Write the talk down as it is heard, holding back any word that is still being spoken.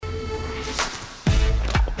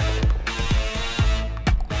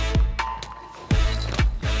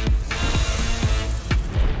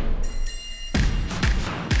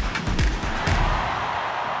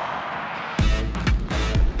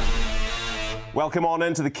Welcome on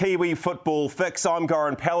into the Kiwi Football Fix. I'm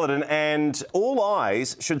Goran Paladin, and all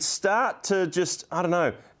eyes should start to just,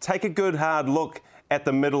 take a good hard look at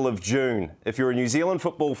the middle of June. If you're a New Zealand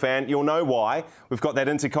football fan, you'll know why. We've got that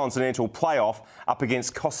intercontinental playoff up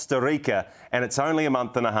against Costa Rica, and it's only a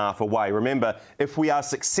month and a half away. Remember, if we are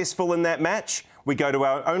successful in that match, we go to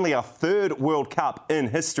only our third World Cup in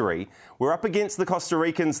history. We're up against the Costa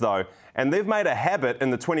Ricans, though, and they've made a habit in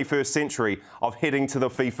the 21st century of heading to the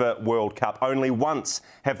FIFA World Cup. Only once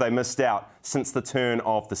have they missed out since the turn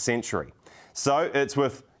of the century. So it's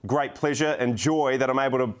with great pleasure and joy that I'm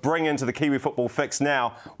able to bring into the Kiwi Football Fix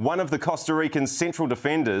now one of the Costa Rican central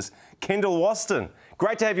defenders, Kendall Waston.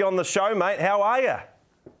 Great to have you on the show, mate. How are you?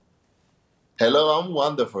 Hello, I'm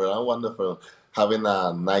wonderful. Having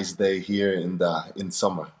a nice day here in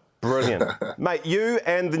summer. Brilliant. Mate, you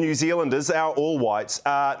and the New Zealanders, our All Whites,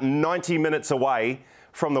 are 90 minutes away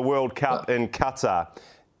from the World Cup in Qatar.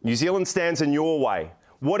 New Zealand stands in your way.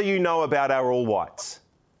 What do you know about our All Whites?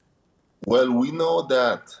 Well, we know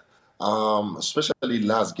that, especially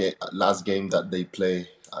last game that they play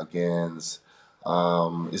against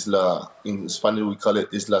Isla, in Spanish we call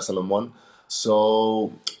it Isla Salomon.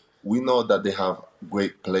 So we know that they have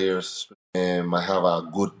great players. I have a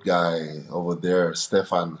good guy over there,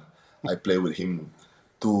 Stefan. I played with him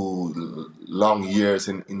 2 long years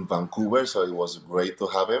in Vancouver, so it was great to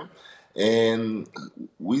have him. And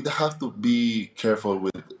we'd have to be careful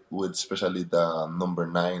with especially the number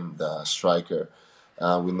 9, the striker.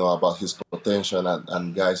 We know about his potential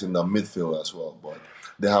and guys in the midfield as well, but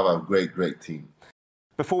they have a great team.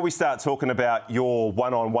 Before we start talking about your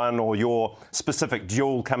one-on-one or your specific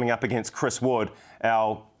duel coming up against Chris Wood,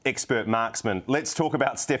 our expert marksman, let's talk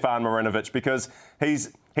about Stefan Marinovic, because he's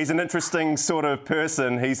an interesting sort of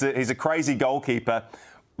person. He's a crazy goalkeeper.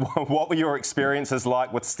 What were your experiences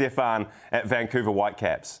like with Stefan at Vancouver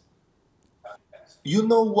Whitecaps? You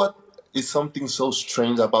know what is something so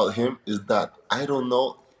strange about him is that, I don't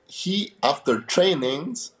know, after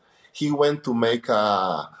trainings, he went to make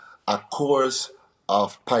a course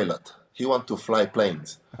of pilot. He wanted to fly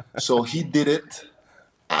planes. So he did it.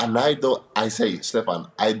 And I say, Stefan,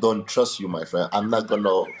 I don't trust you, my friend. I'm not going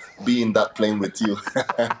to be in that plane with you.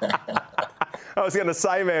 I was going to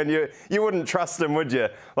say, man, you wouldn't trust him, would you?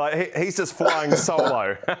 Like, he's just flying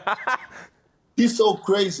solo. He's so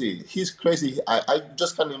crazy. He's crazy. I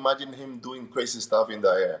just can't imagine him doing crazy stuff in the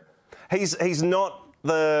air. He's not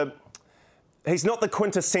the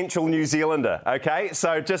quintessential New Zealander, okay?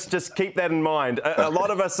 So just keep that in mind. A lot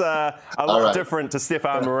of us are a lot different to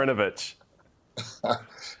Stefan Marinovic.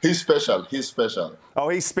 He's special. Oh,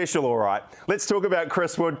 he's special, all right. Let's talk about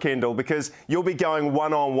Chris Wood, Kendall, because you'll be going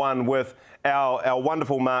one-on-one with our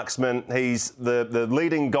wonderful marksman. He's the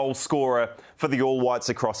leading goal scorer for the All Whites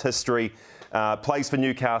across history, plays for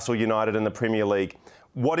Newcastle United in the Premier League.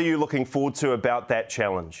 What are you looking forward to about that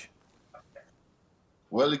challenge?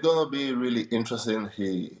 Well, it's going to be really interesting.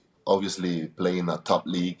 He obviously playing in a top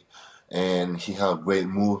league, and he has great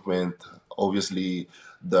movement. Obviously,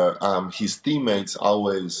 his teammates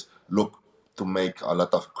always look to make a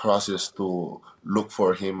lot of crosses to look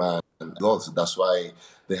for him and goals. That's why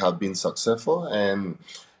they have been successful. And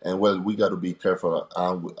well, we got to be careful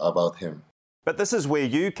about him. But this is where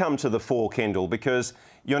you come to the fore, Kendall, because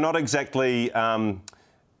you're not exactly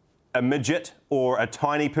a midget or a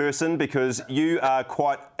tiny person, because you are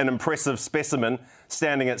quite an impressive specimen,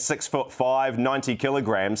 standing at 6'5", 90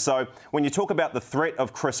 kilograms. So when you talk about the threat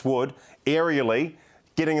of Chris Wood aerially,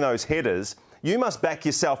 getting those headers, you must back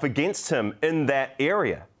yourself against him in that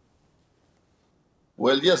area.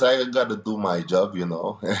 Well, yes, I got to do my job,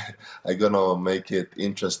 I'm going to make it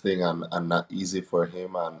interesting and not easy for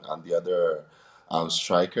him and the other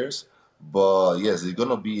strikers. But, yes, it's going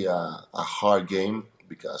to be a hard game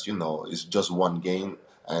because, it's just one game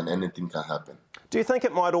and anything can happen. Do you think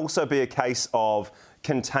it might also be a case of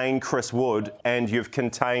contain Chris Wood and you've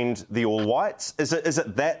contained the All Whites? Is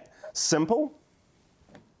it that simple?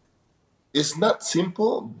 It's not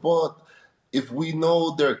simple, but if we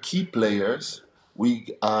know their key players,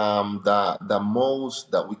 we the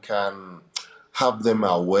most that we can have them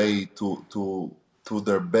away to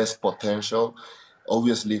their best potential.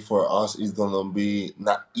 Obviously, for us, it's gonna be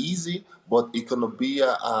not easy, but it's gonna be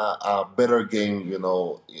a better game,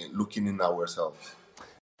 looking in ourselves.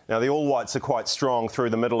 Now, the All Whites are quite strong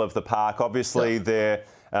through the middle of the park. Obviously, they've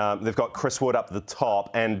got Chris Wood up the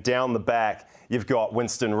top, and down the back, you've got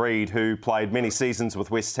Winston Reid, who played many seasons with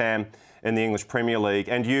West Ham in the English Premier League.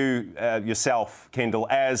 And you yourself, Kendall,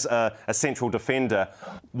 as a central defender,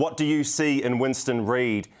 what do you see in Winston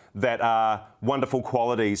Reid that are wonderful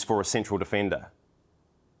qualities for a central defender?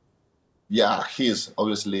 Yeah, he's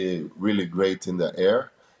obviously really great in the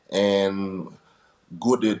air and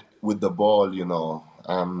with the ball,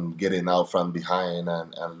 getting out from behind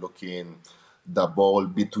and looking the ball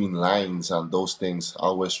between lines and those things,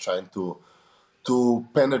 always trying to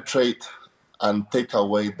penetrate and take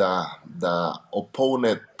away the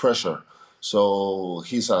opponent pressure. So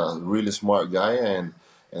he's a really smart guy, and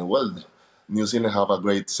well, New Zealand have a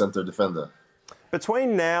great center defender.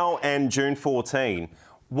 Between now and June 14,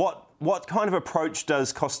 what kind of approach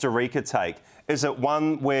does Costa Rica take? Is it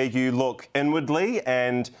one where you look inwardly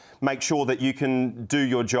and make sure that you can do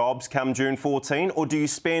your jobs come June 14, or do you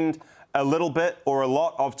spend a little bit or a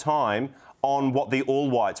lot of time on what the All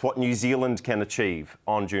Whites, what New Zealand can achieve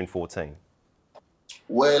on June 14?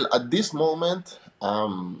 Well, at this moment,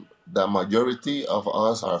 the majority of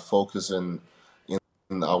us are focusing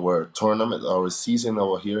in our tournament, our season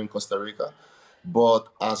over here in Costa Rica. But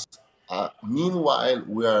meanwhile,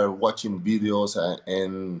 we are watching videos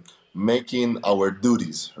and making our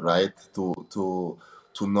duties, right? To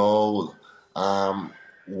know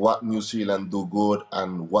what New Zealand do good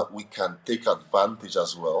and what we can take advantage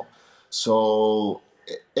as well. So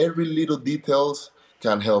every little details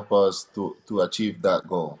can help us to achieve that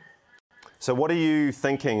goal. So what are you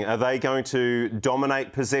thinking? Are they going to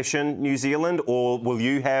dominate possession, New Zealand, or will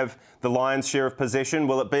you have the lion's share of possession?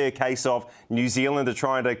 Will it be a case of New Zealand are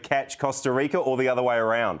trying to catch Costa Rica, or the other way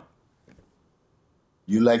around?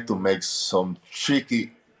 You like to make some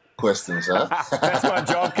tricky questions, huh? That's my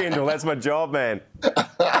job, Kendall. That's my job, man.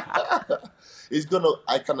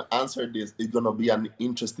 I can answer this. It's gonna be an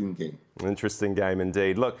interesting game. Interesting game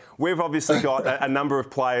indeed. Look, we've obviously got a number of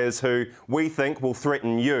players who we think will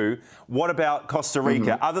threaten you. What about Costa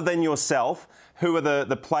Rica? Other than yourself, who are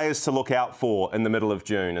the players to look out for in the middle of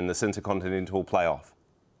June in this Intercontinental playoff?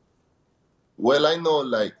 Well, I know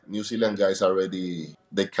like New Zealand guys already,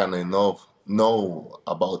 they kind of know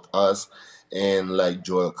about us. And like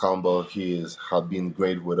Joel Campbell, have been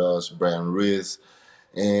great with us. Brian Reese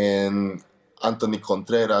and Anthony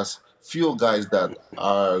Contreras, few guys that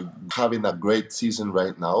are having a great season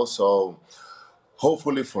right now. So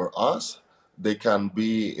hopefully for us, they can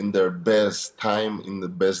be in their best time, in the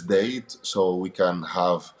best date, so we can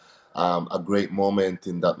have a great moment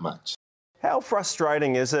in that match. How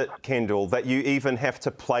frustrating is it, Kendall, that you even have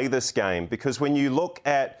to play this game? Because when you look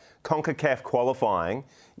at CONCACAF qualifying,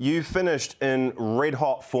 you finished in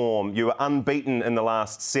red-hot form. You were unbeaten in the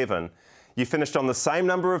last 7. You finished on the same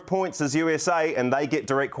number of points as USA, and they get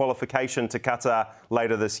direct qualification to Qatar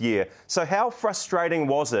later this year. So how frustrating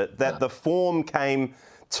was it that the form came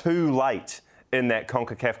too late in that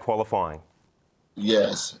CONCACAF qualifying?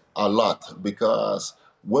 Yes, a lot, because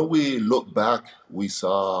when we look back, we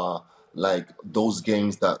saw like those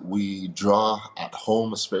games that we draw at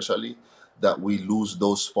home, especially, that we lose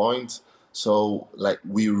those points. So like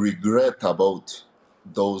we regret about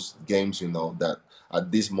those games, that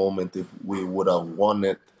at this moment, if we would have won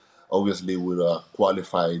it, obviously we would have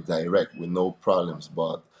qualified direct with no problems.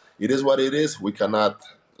 But it is what it is. We cannot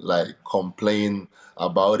like complain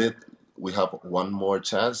about it. We have one more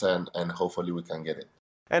chance, and hopefully we can get it.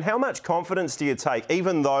 And how much confidence do you take,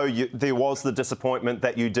 even though there was the disappointment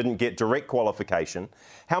that you didn't get direct qualification,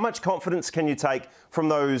 how much confidence can you take from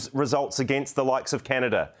those results against the likes of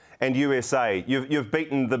Canada and USA? You've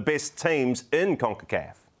beaten the best teams in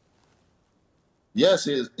CONCACAF. Yes,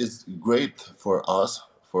 it's great for us,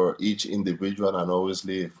 for each individual, and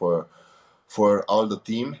obviously for all the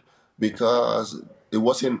team, because it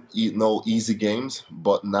wasn't no easy games.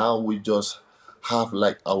 But now we just have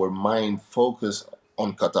like our mind focused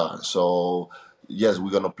on Qatar. So yes, we're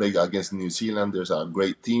gonna play against New Zealand. There's a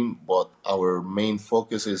great team, but our main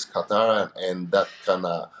focus is Qatar, and that kind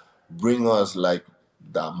of bring us like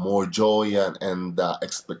the more joy and the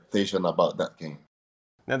expectation about that game.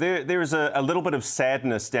 Now, there is a little bit of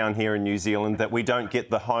sadness down here in New Zealand that we don't get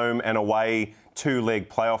the home and away two-leg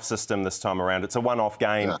playoff system this time around. It's a one-off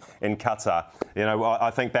game in Qatar.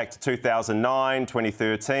 I think back to 2009,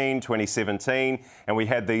 2013, 2017, and we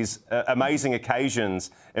had these amazing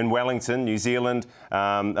occasions in Wellington, New Zealand.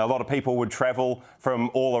 A lot of people would travel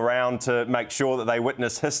from all around to make sure that they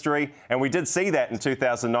witness history, and we did see that in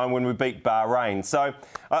 2009 when we beat Bahrain. So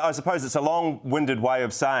I suppose it's a long-winded way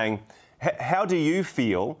of saying, how do you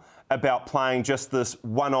feel about playing just this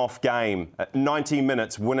one-off game, 90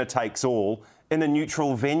 minutes, winner takes all, in a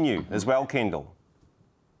neutral venue as well, Kendall?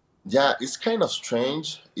 Yeah, it's kind of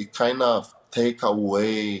strange. It kind of take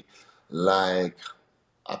away like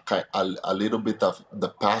a little bit of the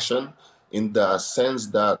passion, in the sense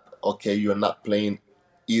that, okay, you're not playing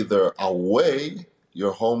either away,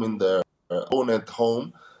 you're home in the opponent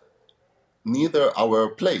home, neither our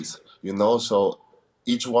place. So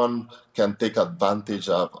each one can take advantage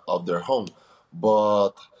of their home.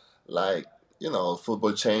 But like,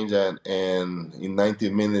 football change, and in 90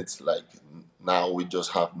 minutes, like now we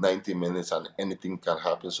just have 90 minutes and anything can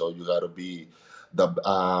happen. So you got to be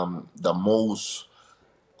the most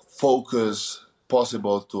focused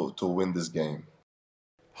possible to win this game.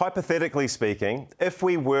 Hypothetically speaking, if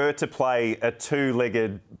we were to play a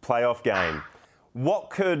two-legged playoff game, what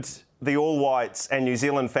could the All Whites and New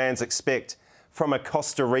Zealand fans expect from a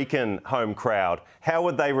Costa Rican home crowd? How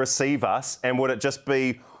would they receive us? And would it just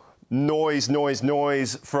be noise, noise,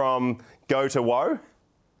 noise from go to woe?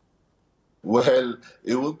 Well,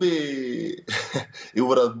 it would be, it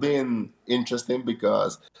would have been interesting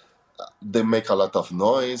because they make a lot of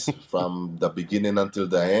noise from the beginning until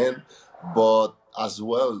the end, but as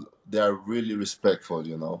well, they are really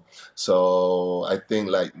respectful. So I think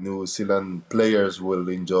like New Zealand players will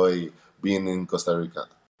enjoy being in Costa Rica.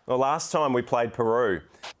 Well, last time we played Peru,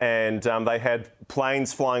 and they had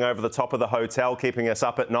planes flying over the top of the hotel, keeping us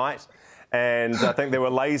up at night. And I think there were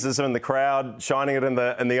lasers in the crowd, shining it in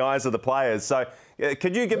the eyes of the players. So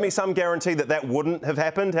could you give me some guarantee that wouldn't have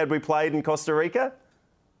happened had we played in Costa Rica?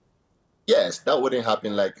 Yes, that wouldn't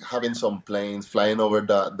happen, like having some planes flying over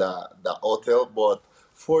the hotel, but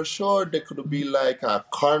for sure there could be like a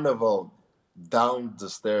carnival down the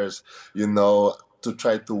stairs, to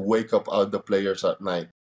try to wake up all the players at night.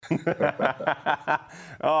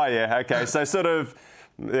 Oh, yeah, okay. So sort of,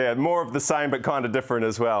 more of the same but kind of different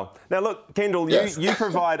as well. Now, look, Kendall, Yes. you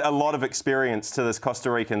provide a lot of experience to this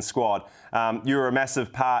Costa Rican squad. You were a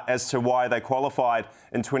massive part as to why they qualified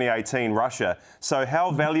in 2018 Russia. So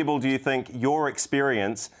how valuable do you think your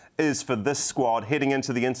experience is for this squad heading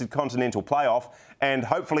into the Intercontinental Playoff and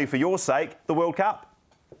hopefully, for your sake, the World Cup?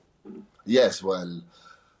 Yes, well,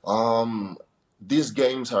 these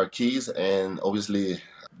games are keys, and obviously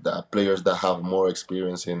the players that have more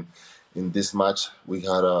experience in this match, we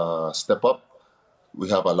gotta step up. We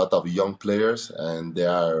have a lot of young players, and they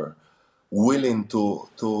are willing to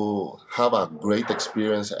have a great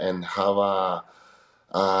experience and have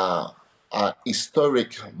a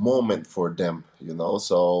historic moment for them.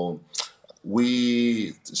 So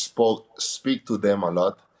we speak to them a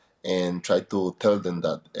lot and try to tell them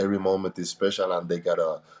that every moment is special and they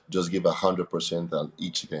gotta just give 100% on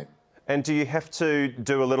each game. And do you have to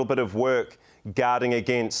do a little bit of work guarding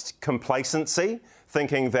against complacency,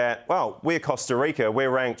 thinking that, well, we're Costa Rica, we're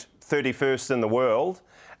ranked 31st in the world,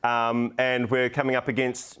 and we're coming up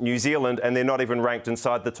against New Zealand and they're not even ranked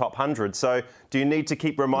inside the top 100. So do you need to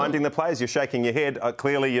keep reminding the players? You're shaking your head.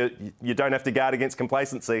 Clearly, you don't have to guard against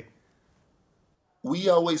complacency. We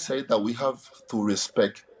always say that we have to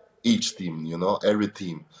respect each team, every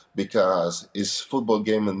team, because it's football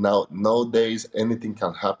game, and nowadays anything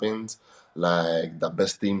can happen. Like the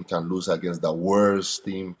best team can lose against the worst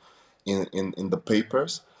team in the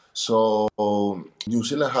papers. So New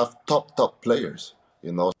Zealand have top players,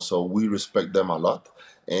 so we respect them a lot,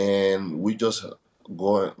 and we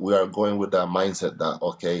are going with that mindset that,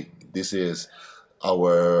 okay, this is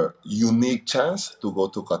our unique chance to go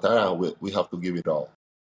to Qatar, and we have to give it all.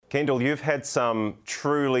 Kendall, you've had some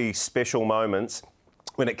truly special moments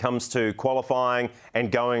when it comes to qualifying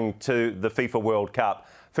and going to the FIFA World Cup.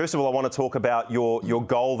 First of all, I want to talk about your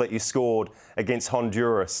goal that you scored against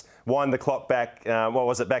Honduras. Wind the clock back,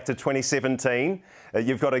 back to 2017.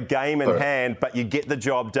 You've got a game in hand, but you get the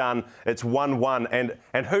job done. It's 1-1.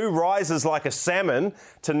 And who rises like a salmon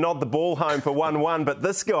to nod the ball home for 1-1 but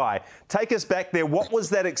this guy? Take us back there. What was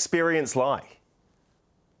that experience like?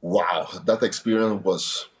 Wow, that experience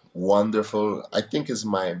was wonderful. I think it's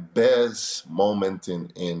my best moment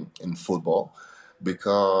in football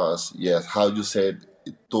because, yes, how you said,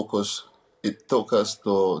 it took us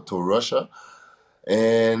to Russia,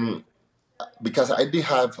 and because I did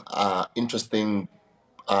have an interesting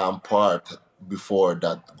part before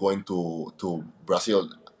that, going to Brazil.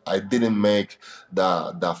 I didn't make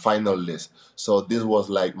the final list, so this was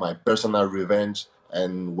like my personal revenge.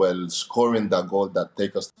 And scoring that goal that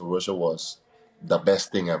take us to Russia was the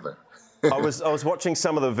best thing ever. I was watching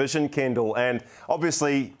some of the vision, Kendall, and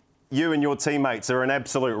obviously you and your teammates are in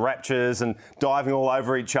absolute raptures and diving all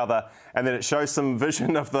over each other. And then it shows some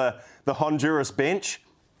vision of the Honduras bench.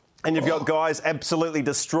 And you've got guys absolutely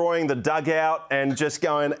destroying the dugout and just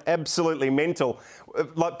going absolutely mental.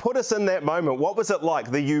 Like, put us in that moment. What was it like,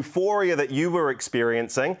 the euphoria that you were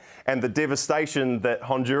experiencing and the devastation that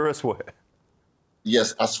Honduras were?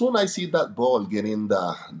 Yes, as soon as I see that ball getting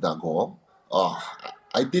the goal,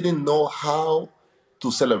 I didn't know how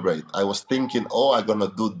to celebrate. I was thinking, oh, I'm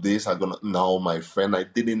gonna do this. No, my friend, I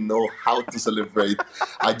didn't know how to celebrate.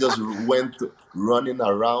 I just went running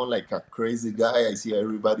around like a crazy guy. I see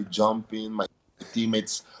everybody jumping. My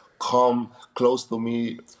teammates come close to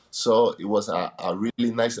me. So it was a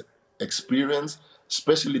really nice experience,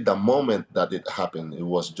 especially the moment that it happened. It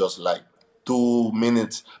was just like 2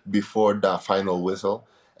 minutes before the final whistle,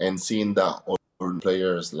 and seeing the other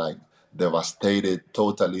players like devastated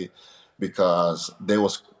totally, because they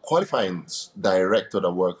was qualifying direct to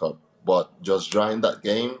the World Cup, but just during that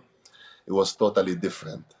game, it was totally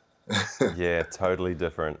different. Yeah, totally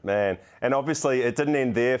different, man. And obviously, it didn't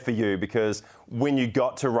end there for you, because when you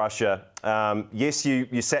got to Russia, yes,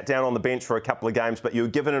 you sat down on the bench for a couple of games, but you were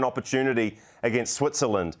given an opportunity against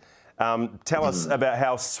Switzerland. Tell us about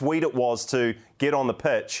how sweet it was to get on the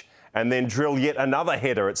pitch and then drill yet another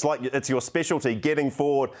header. It's like it's your specialty, getting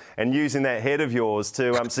forward and using that head of yours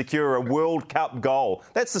to secure a World Cup goal.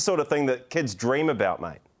 That's the sort of thing that kids dream about,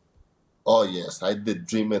 mate. Oh yes, I did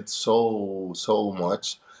dream it so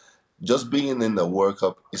much. Just being in the World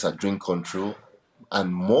Cup is a dream come true,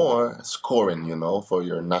 and more scoring, for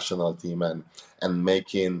your national team, and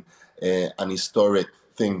making an historic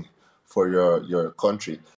thing for your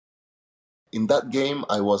country. In that game,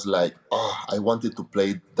 I was like, oh, I wanted to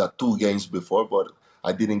play the 2 games before, but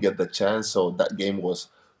I didn't get the chance. So that game was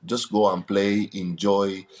just go and play,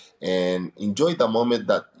 enjoy the moment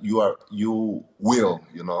that you will.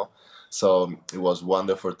 So it was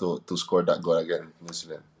wonderful to score that goal again, New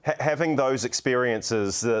Zealand. Having those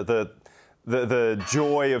experiences, the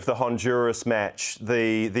joy of the Honduras match,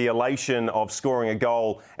 the elation of scoring a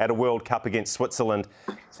goal at a World Cup against Switzerland,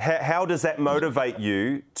 how does that motivate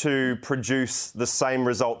you to produce the same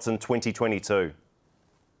results in 2022?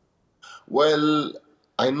 Well,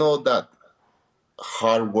 I know that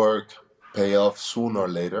hard work pay off sooner or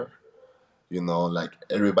later. Like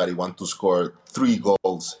everybody want to score 3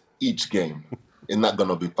 goals each game. It's not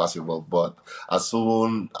gonna be possible, but as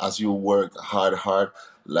soon as you work hard,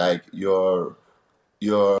 like your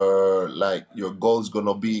goal is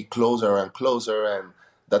gonna be closer and closer, and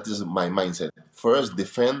that is my mindset. First,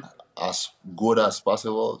 defend as good as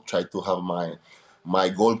possible. Try to have my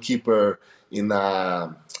goalkeeper in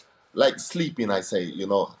a like sleeping. I say,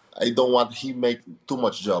 I don't want he make too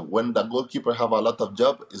much job. When the goalkeeper have a lot of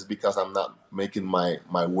job, is because I'm not making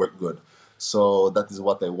my work good. So that is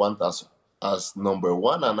what I want as number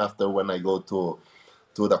one. And after, when I go to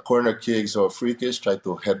the corner kicks or free kicks, try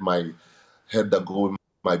to head the goal with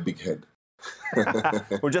my big head.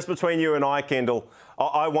 Well, just between you and I, Kendall,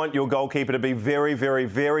 I want your goalkeeper to be very, very,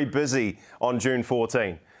 very busy on June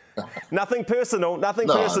 14. Nothing personal,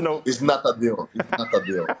 personal. It's not a deal.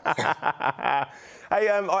 Hey,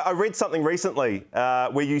 I read something recently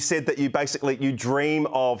where you said that you dream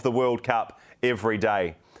of the World Cup every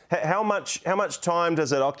day. How much time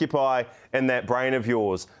does it occupy in that brain of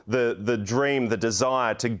yours, the dream, the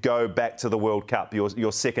desire to go back to the World Cup,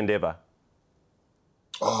 your second ever?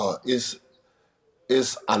 Oh, it's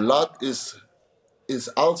a lot. Is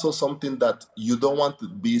also something that you don't want to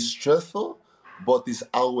be stressful, but it's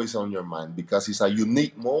always on your mind because it's a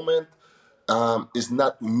unique moment. It's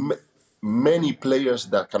not many players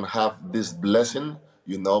that can have this blessing,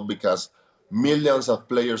 because millions of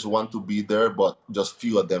players want to be there, but just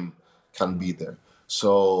few of them can be there.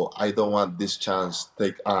 So I don't want this chance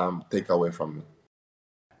take away from me.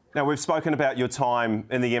 Now, we've spoken about your time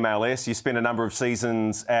in the MLS. You spent a number of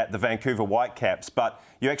seasons at the Vancouver Whitecaps, but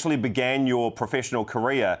you actually began your professional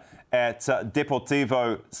career at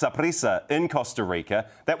Deportivo Saprissa in Costa Rica.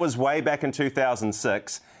 That was way back in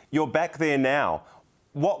 2006. You're back there now.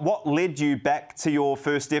 What led you back to your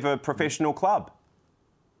first ever professional club?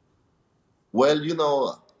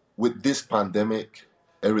 Well, with this pandemic,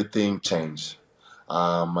 everything changed.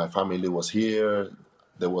 My family was here.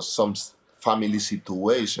 There was some family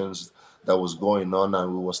situations that was going on,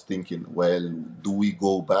 and we was thinking, well, do we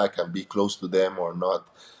go back and be close to them or not?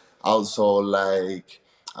 Also, like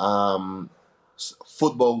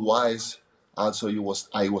football wise, also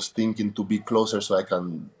I was thinking to be closer so I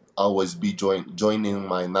can always be joining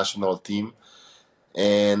my national team.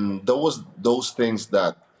 And those things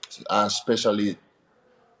that especially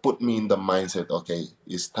put me in the mindset, okay,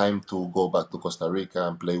 it's time to go back to Costa Rica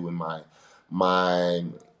and play with my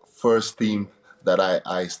first team that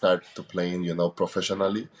I started to playing,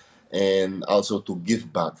 professionally, and also to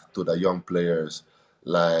give back to the young players,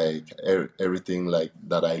 like everything like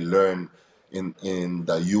that I learned in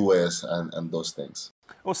the US and those things.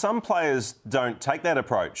 Well, some players don't take that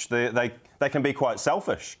approach. They can be quite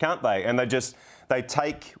selfish, can't they? And they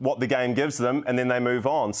take what the game gives them and then they move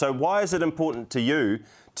on. So why is it important to you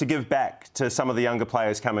to give back to some of the younger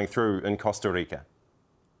players coming through in Costa Rica?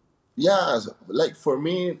 Yeah, like for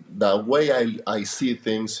me, the way I see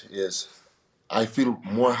things is I feel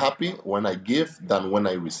more happy when I give than when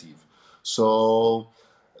I receive. So,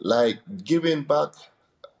 like giving back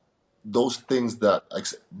those things that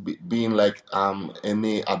being like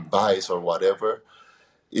any advice or whatever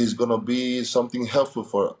is gonna be something helpful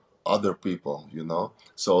for other people, you know.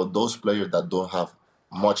 So those players that don't have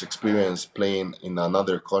much experience playing in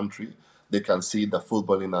another country, they can see the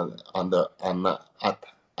football at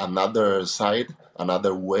another side,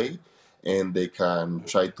 another way, and they can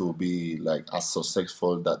try to be like as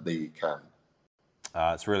successful that they can.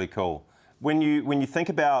 It's really cool. When you think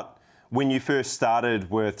about when you first started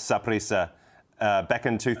with Saprissa back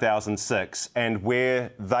in 2006 and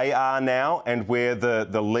where they are now and where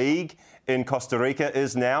the league in Costa Rica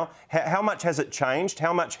is now, how much has it changed?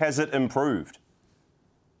 How much has it improved?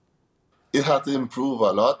 It has improved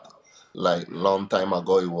a lot. Like long time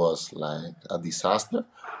ago, it was like a disaster.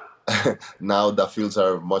 Now the fields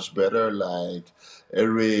are much better. Like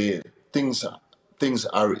things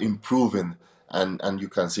are improving, and you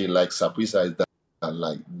can see like Saprissa is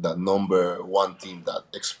like the number one team that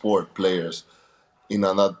export players in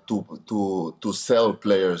another to sell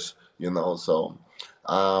players. You know, so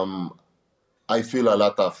I feel a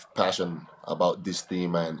lot of passion about this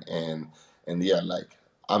team, and yeah, like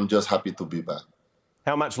I'm just happy to be back.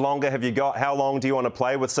 How much longer have you got? How long do you want to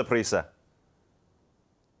play with Saprissa?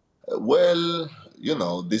 Well, you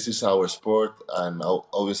know, this is our sport, and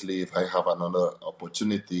obviously, if I have another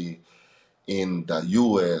opportunity in the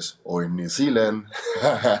US or in New Zealand,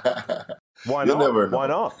 why not? You never know. Why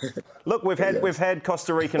not? Look, we've had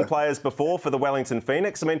Costa Rican players before for the Wellington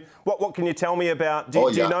Phoenix. I mean, what can you tell me about? Do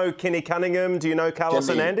you know Kenny Cunningham? Do you know Carlos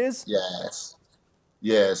Hernandez?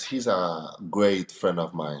 Yes, he's a great friend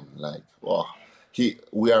of mine. Like, wow,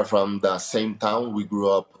 we are from the same town. We grew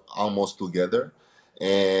up almost together.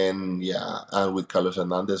 And with Carlos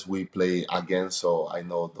Hernandez, we play again, so I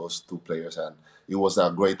know those two players, and it was a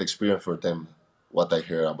great experience for them, what I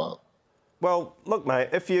hear about. Well, look, mate,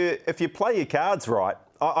 if you play your cards right,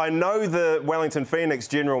 I know the Wellington Phoenix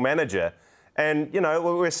general manager, and, you know,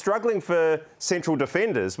 we're struggling for central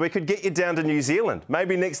defenders. We could get you down to New Zealand,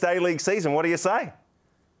 maybe next A-League season. What do you say?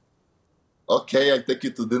 Okay, I take you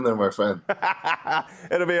to dinner, my friend.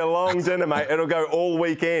 It'll be a long dinner, mate. It'll go all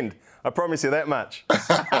weekend. I promise you that much.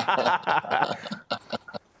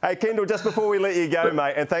 Hey, Kendall, just before we let you go,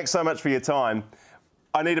 mate, and thanks so much for your time,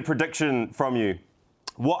 I need a prediction from you.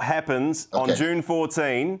 What happens on June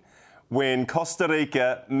 14 when Costa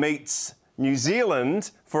Rica meets New Zealand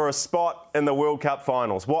for a spot in the World Cup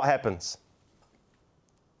finals? What happens?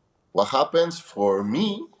 What happens for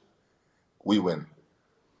me, we win.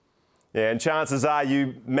 Yeah, and chances are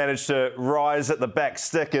you managed to rise at the back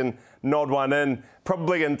stick and nod one in,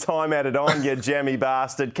 probably in time added on, you jammy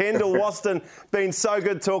bastard. Kendall Waston, been so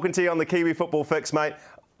good talking to you on the Kiwi Football Fix, mate.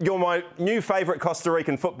 You're my new favourite Costa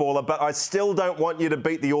Rican footballer, but I still don't want you to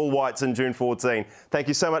beat the All Whites in June 14. Thank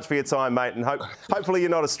you so much for your time, mate, and hopefully you're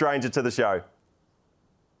not a stranger to the show.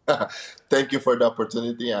 Thank you for the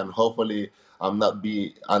opportunity, and hopefully I'm not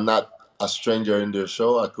a stranger in the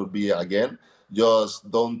show. I could be again. Just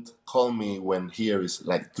don't call me when here is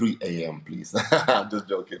like 3 a.m., please. I'm just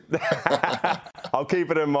joking. I'll keep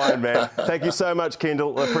it in mind, man. Thank you so much,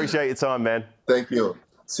 Kendall. I appreciate your time, man. Thank you.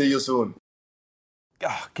 See you soon.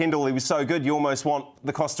 Oh, Kendall, he was so good. You almost want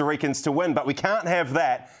the Costa Ricans to win, but we can't have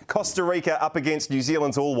that. Costa Rica up against New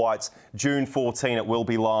Zealand's All Whites, June 14. It will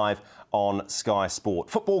be live on Sky Sport.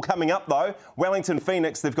 Football coming up, though. Wellington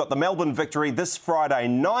Phoenix, they've got the Melbourne Victory this Friday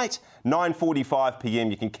night, 9:45 p.m.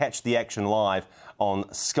 You can catch the action live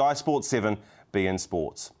on Sky Sport 7, beIN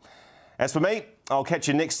Sports. As for me, I'll catch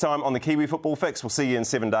you next time on the Kiwi Football Fix. We'll see you in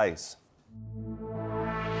 7 days.